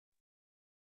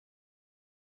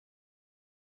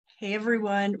Hey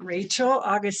everyone, Rachel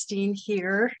Augustine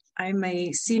here. I'm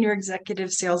a senior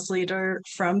executive sales leader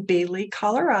from Bailey,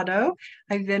 Colorado.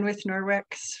 I've been with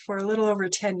Norwex for a little over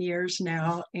 10 years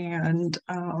now and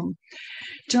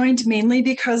joined mainly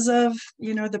because of,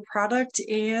 the product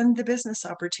and the business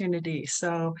opportunity.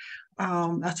 So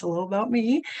that's a little about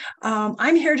me.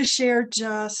 I'm here to share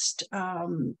just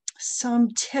some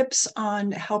tips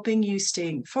on helping you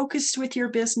stay focused with your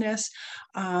business.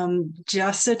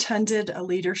 Just attended a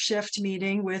leadership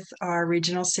meeting with our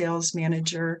regional sales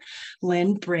manager,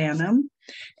 Lynn Branham,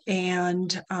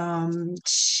 and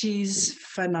she's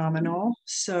phenomenal.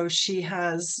 So she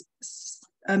has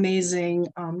amazing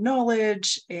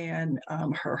knowledge and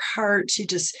her heart. She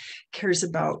just cares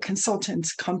about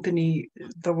consultants, company,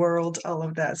 the world, all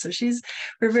of that. So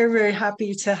we're very, very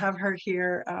happy to have her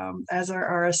here as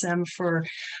our RSM for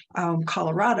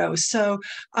Colorado. So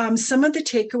some of the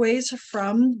takeaways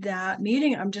from that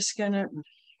meeting, I'm just going to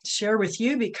share with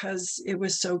you because it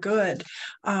was so good.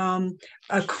 A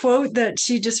quote that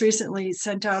she just recently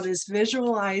sent out is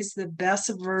visualize the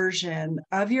best version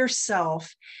of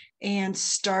yourself and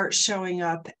start showing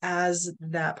up as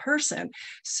that person.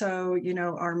 So,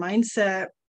 our mindset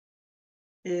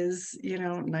is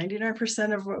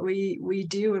 99% of what we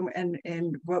do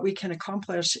and what we can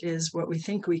accomplish is what we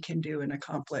think we can do and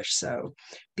accomplish. So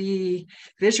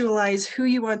visualize who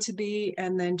you want to be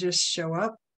and then just show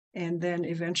up, and then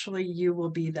eventually you will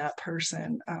be that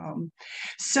person.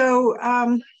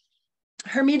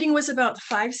 Her meeting was about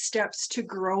 5 steps to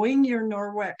growing your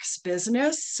Norwex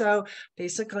business. So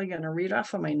basically, I'm going to read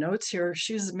off of my notes here.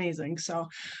 She's amazing. So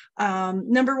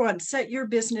number 1, set your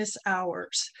business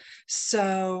hours.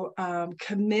 So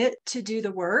commit to do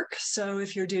the work. So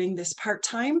if you're doing this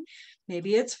part-time,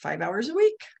 maybe it's 5 hours a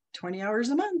week, 20 hours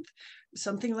a month,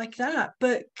 something like that.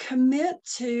 But commit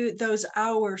to those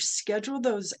hours, schedule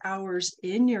those hours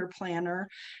in your planner,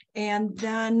 and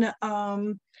then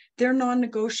they're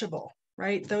non-negotiable.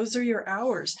 Right? Those are your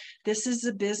hours. This is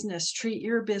a business. Treat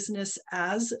your business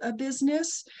as a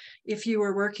business. If you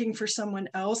were working for someone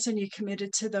else and you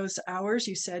committed to those hours,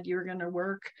 you said you're going to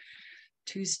work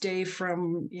Tuesday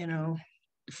from,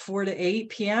 4 to 8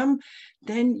 p.m.,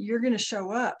 then you're going to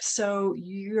show up. So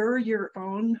you're your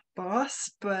own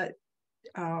boss, but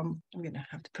I'm going to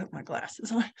have to put my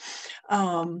glasses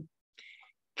on.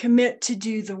 Commit to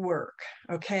do the work,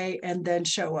 okay, and then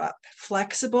show up.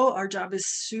 Flexible. Our job is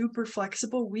super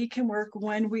flexible. We can work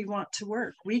when we want to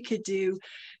work. We could do,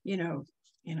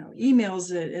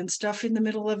 emails and stuff in the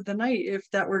middle of the night if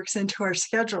that works into our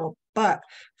schedule. But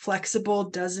flexible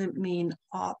doesn't mean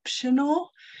optional.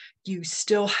 You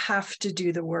still have to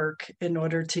do the work in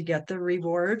order to get the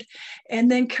reward,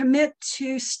 and then commit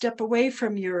to step away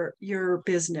from your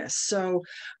business. So,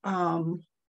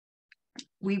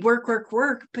 we work,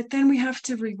 but then we have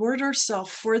to reward ourselves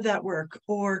for that work,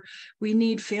 or we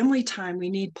need family time,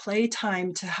 we need play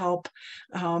time to help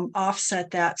offset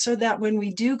that, so that when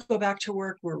we do go back to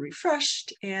work, we're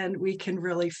refreshed and we can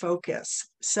really focus.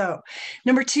 So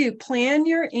number 2, plan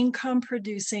your income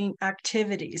producing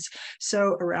activities.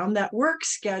 So around that work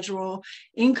schedule,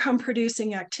 income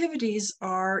producing activities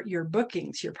are your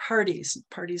bookings, your parties.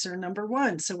 Parties are number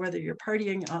 1. So whether you're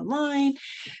partying online,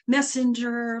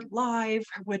 Messenger, live,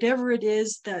 whatever it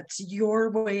is that's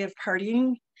your way of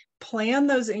partying, plan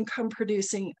those income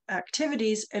producing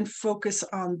activities and focus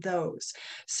on those.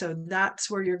 So that's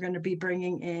where you're going to be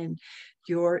bringing in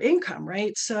your income,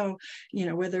 right? So,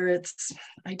 whether it's,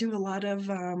 I do a lot of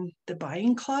the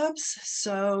buying clubs.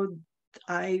 So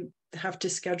I have to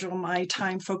schedule my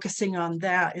time focusing on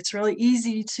that. It's really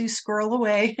easy to scroll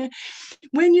away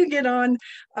when you get on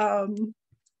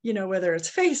whether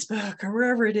it's Facebook or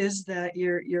wherever it is that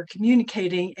you're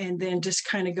communicating, and then just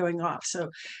kind of going off.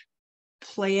 So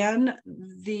plan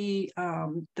the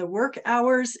work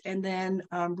hours, and then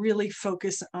really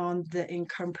focus on the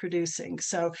income producing.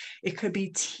 So it could be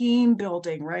team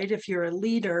building, right? If you're a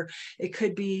leader, it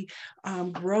could be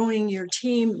growing your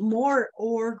team more,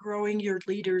 or growing your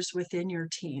leaders within your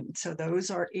team. So those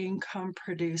are income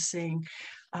producing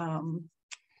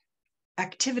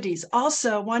activities.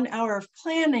 Also, 1 hour of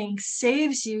planning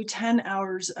saves you 10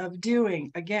 hours of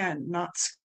doing. Again, not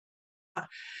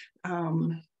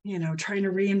trying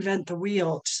to reinvent the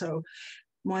wheel. So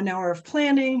 1 hour of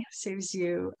planning saves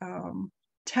you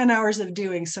 10 hours of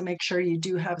doing. So make sure you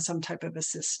do have some type of a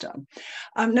system.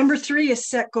 Number 3 is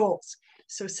set goals.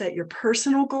 So set your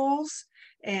personal goals,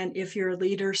 and if you're a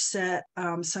leader, set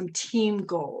some team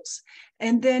goals,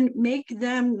 and then make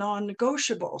them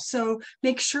non-negotiable. So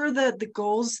make sure that the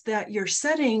goals that you're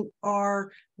setting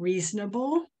are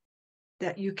reasonable,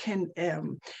 that you can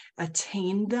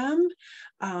attain them.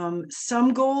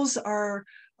 Some goals are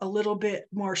a little bit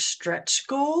more stretch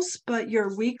goals, but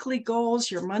your weekly goals,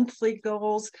 your monthly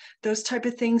goals, those type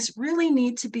of things really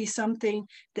need to be something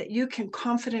that you can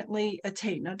confidently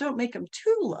attain. Now, don't make them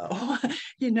too low.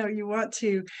 You want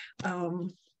to,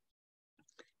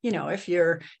 if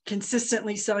you're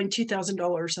consistently selling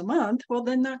 $2,000 a month, well,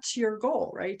 then that's your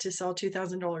goal, right? To sell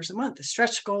 $2,000 a month. The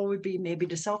stretch goal would be maybe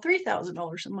to sell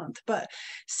 $3,000 a month, but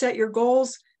set your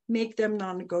goals, make them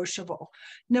non-negotiable.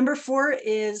 Number 4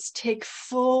 is take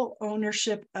full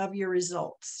ownership of your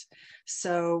results.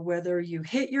 So whether you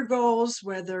hit your goals,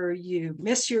 whether you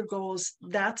miss your goals,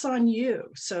 that's on you.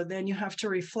 So then you have to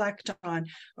reflect on,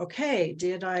 okay,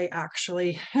 did I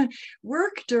actually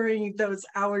work during those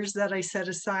hours that I set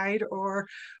aside, or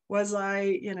was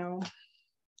I,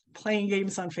 playing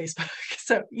games on Facebook?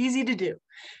 So easy to do.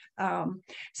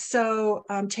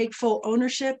 Take full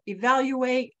ownership,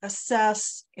 evaluate,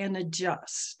 assess, and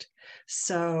adjust.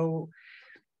 So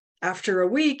after a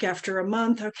week, after a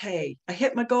month, okay, I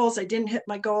hit my goals, I didn't hit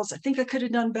my goals, I think I could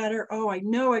have done better. Oh, I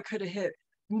know I could have hit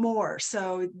more.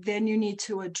 So then you need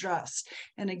to adjust.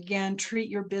 And again, treat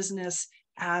your business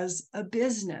as a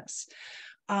business.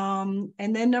 And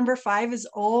then number 5 is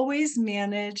always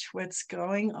manage what's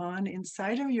going on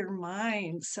inside of your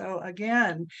mind. So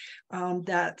again,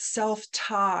 that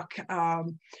self-talk.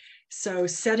 So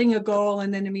setting a goal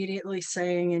and then immediately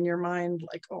saying in your mind,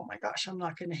 like, oh my gosh, I'm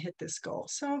not going to hit this goal.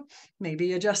 So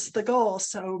maybe adjust the goal.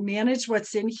 So manage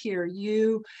what's in here.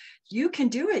 You can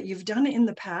do it. You've done it in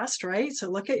the past, right? So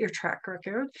look at your track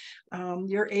record.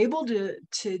 You're able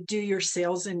to do your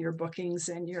sales and your bookings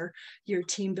and your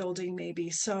team building maybe.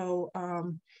 So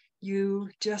you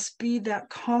just be that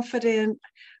confident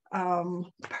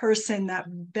person, that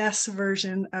best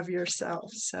version of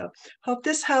yourself. So hope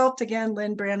this helped. Again,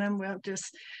 Lynn Branham, we're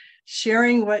just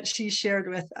sharing what she shared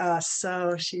with us.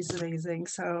 So she's amazing.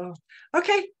 So,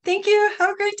 okay, thank you.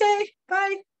 Have a great day.